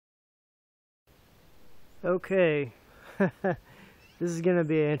Okay, this is going to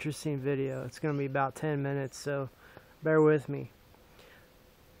be an interesting video. It's going to be about 10 minutes, so bear with me.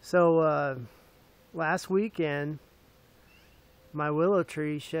 So, last weekend, my willow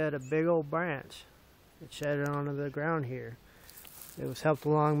tree shed a big old branch. It shed it onto the ground here. It was helped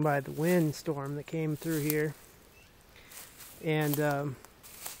along by the wind storm that came through here. And I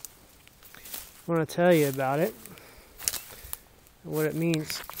want to tell you about it, what it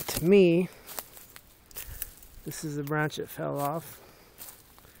means to me. This is the branch that fell off.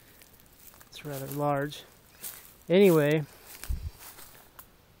 It's rather large. Anyway,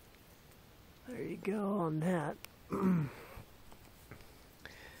 there you go on that.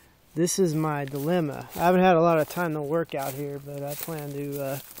 This is my dilemma. I haven't had a lot of time to work out here, but I plan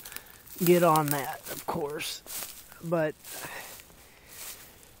to get on that, of course. But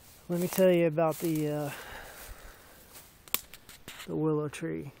let me tell you about the willow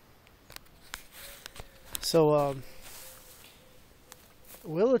tree. So,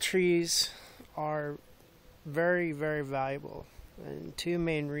 willow trees are very, very valuable, and two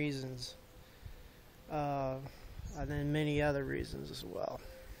main reasons, and then many other reasons as well.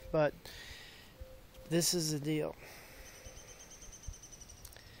 But this is the deal.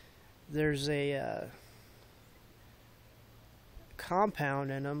 There's a compound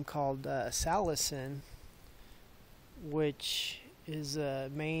in them called Salicin, which is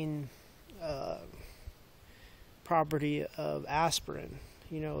a main property of aspirin,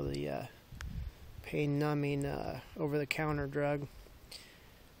 you know, the pain numbing over-the-counter drug.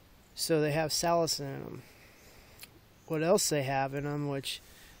 So they have salicin in them. What else they have in them, which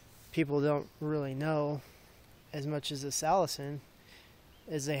people don't really know as much as the salicin,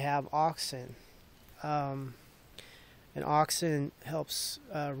 is they have Auxin. And Auxin helps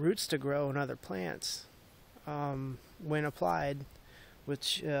roots to grow in other plants when applied,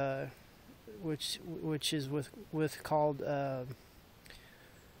 which is with called a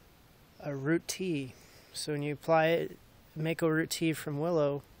root tea. So when you apply it, make a root tea from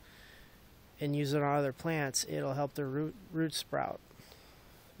willow and use it on other plants, it'll help the root sprout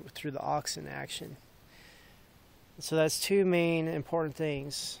through the Auxin action. So that's two main important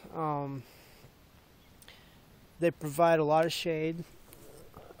things. They provide a lot of shade,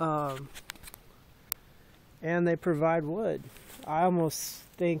 and they provide wood. I almost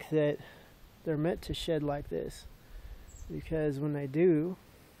think that they're meant to shed like this, because when they do,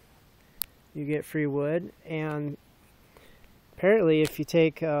 you get free wood. And apparently if you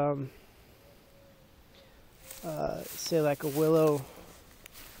take say like a willow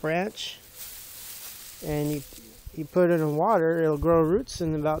branch and you put it in water, it'll grow roots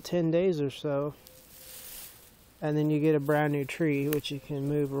in about 10 days or so, and then you get a brand new tree which you can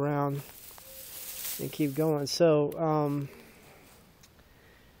move around and keep going. So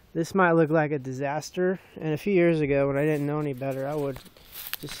this might look like a disaster, and a few years ago when I didn't know any better, I would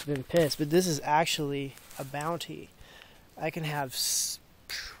just been pissed. But this is actually a bounty. I can have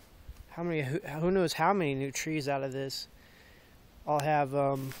how many? Who knows how many new trees out of this? I'll have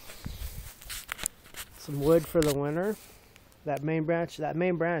some wood for the winter. That main branch,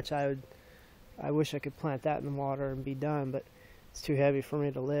 I wish I could plant that in the water and be done, but it's too heavy for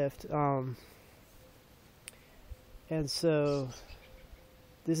me to lift. And so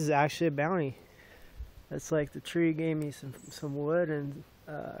this is actually a bounty. That's like the tree gave me some wood and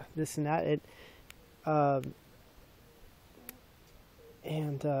this and that. I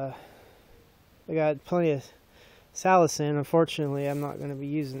got plenty of salicin. Unfortunately, I'm not going to be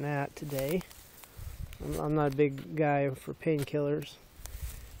using that today. I'm not a big guy for painkillers.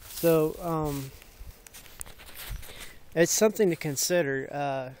 So it's something to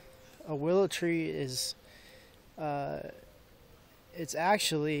consider. A willow tree is it's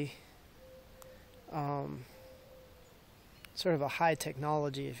actually sort of a high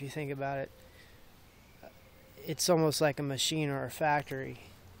technology if you think about it. It's almost like a machine or a factory.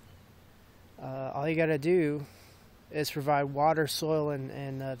 All you got to do is provide water, soil,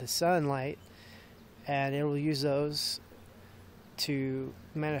 and the sunlight, and it will use those to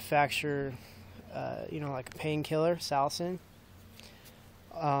manufacture, like a painkiller, salicin.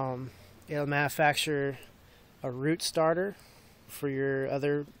 It'll manufacture a root starter for your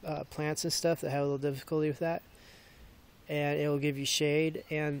other plants and stuff that have a little difficulty with that, and it will give you shade.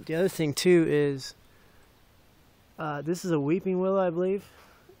 And the other thing too is this is a weeping willow, I believe.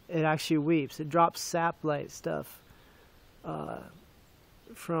 It actually weeps. It drops sap-like stuff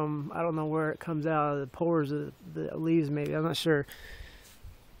from, I don't know where it comes out of the pores of the leaves, maybe, I'm not sure.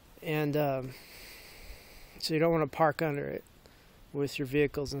 And so you don't want to park under it with your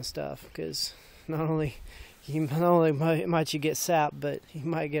vehicles and stuff, because not only might you get sap, but you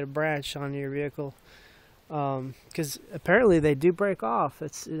might get a branch on your vehicle because apparently they do break off.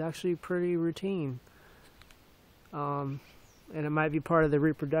 It's actually pretty routine. And it might be part of the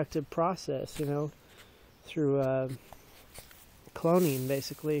reproductive process, you know, through cloning,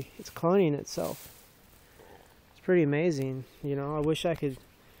 basically. It's cloning itself. It's pretty amazing, you know. I wish I could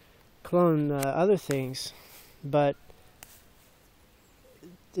clone other things, but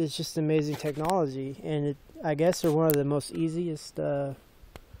it's just amazing technology, and I guess they're one of the most easiest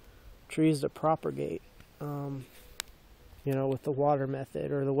trees to propagate, you know, with the water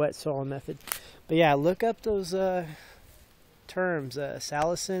method or the wet soil method. But yeah, look up those terms,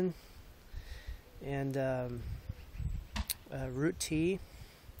 salicin and root tea.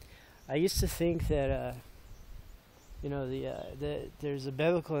 I used to think that you know, there's a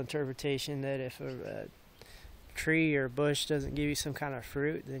biblical interpretation that if a tree or bush doesn't give you some kind of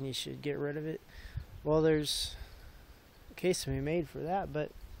fruit, then you should get rid of it. Well, there's a case to be made for that,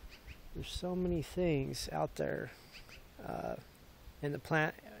 but there's so many things out there in the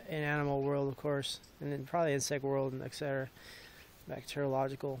plant and animal world, of course, and then probably insect world and etc.,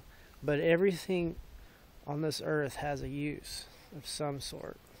 bacteriological. But everything on this earth has a use of some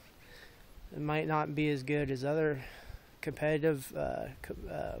sort. It might not be as good as other competitive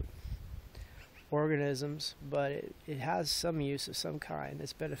organisms, but it has some use of some kind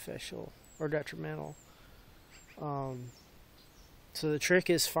that's beneficial or detrimental. So the trick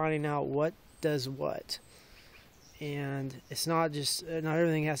is finding out what does what, and it's not just not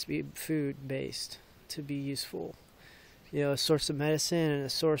everything has to be food based to be useful. You know, a source of medicine and a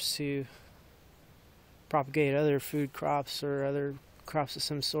source to propagate other food crops or other crops of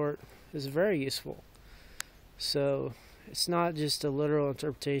some sort is very useful. So it's not just a literal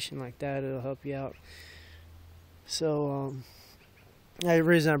interpretation like that. It'll help you out. So the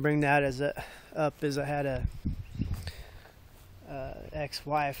reason I bring that up is I had a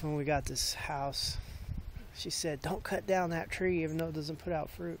ex-wife when we got this house. She said, "Don't cut down that tree even though it doesn't put out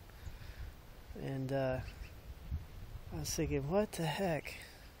fruit." And I was thinking, what the heck?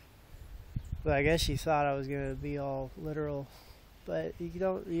 But I guess she thought I was gonna be all literal. But you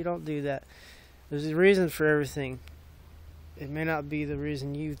don't do that. There's a reason for everything. It may not be the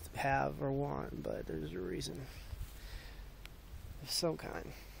reason you have or want, but there's a reason of some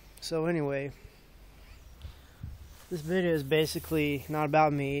kind. So anyway, this video is basically not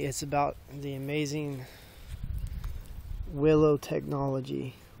about me. It's about the amazing Willow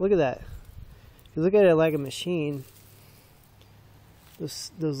technology. Look at that. If you look at it like a machine,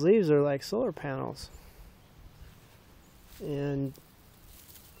 those leaves are like solar panels. And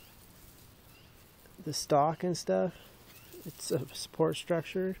the stalk and stuff, it's a support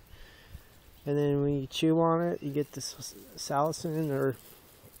structure. And then when you chew on it, you get this salicin, or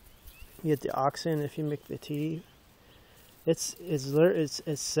you get the auxin if you make the tea. It's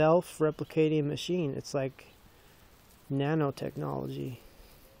a self-replicating machine. It's like nanotechnology.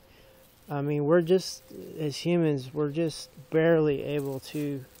 I mean, we're just, as humans, we're just barely able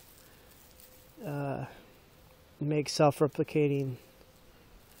to make self-replicating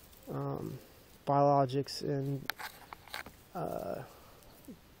biologics, and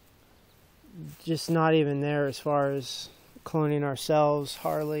just not even there as far as cloning ourselves,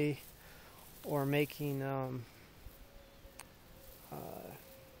 hardly, or making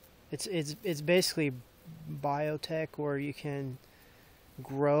it's basically biotech, where you can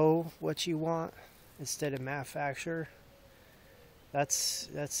grow what you want instead of manufacture. That's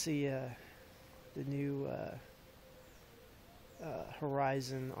the new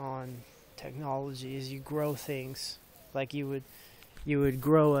horizon on technology, is you grow things like you would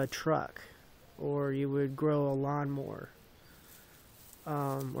grow a truck, or you would grow a lawnmower,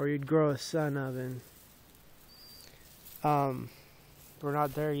 or you'd grow a sun oven. We're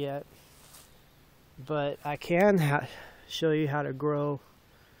not there yet, but I can show you how to grow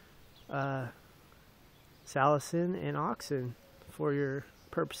salicin and auxin for your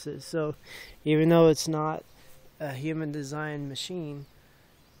purposes. So even though it's not a human designed machine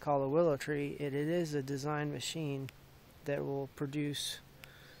called a willow tree, it is a designed machine that will produce,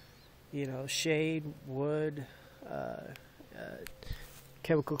 you know, shade, wood,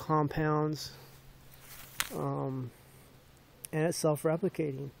 chemical compounds, and it's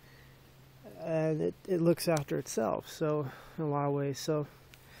self-replicating, and it looks after itself, so in a lot of ways. So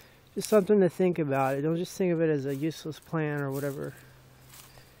just something to think about. Don't just think of it as a useless plant or whatever.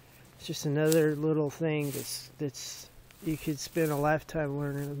 It's just another little thing that's you could spend a lifetime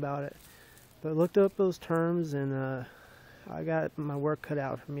learning about it. But looked up those terms, and I got my work cut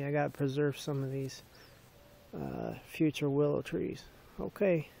out for me. I got to preserve some of these future willow trees.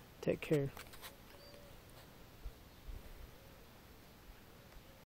 Okay, take care.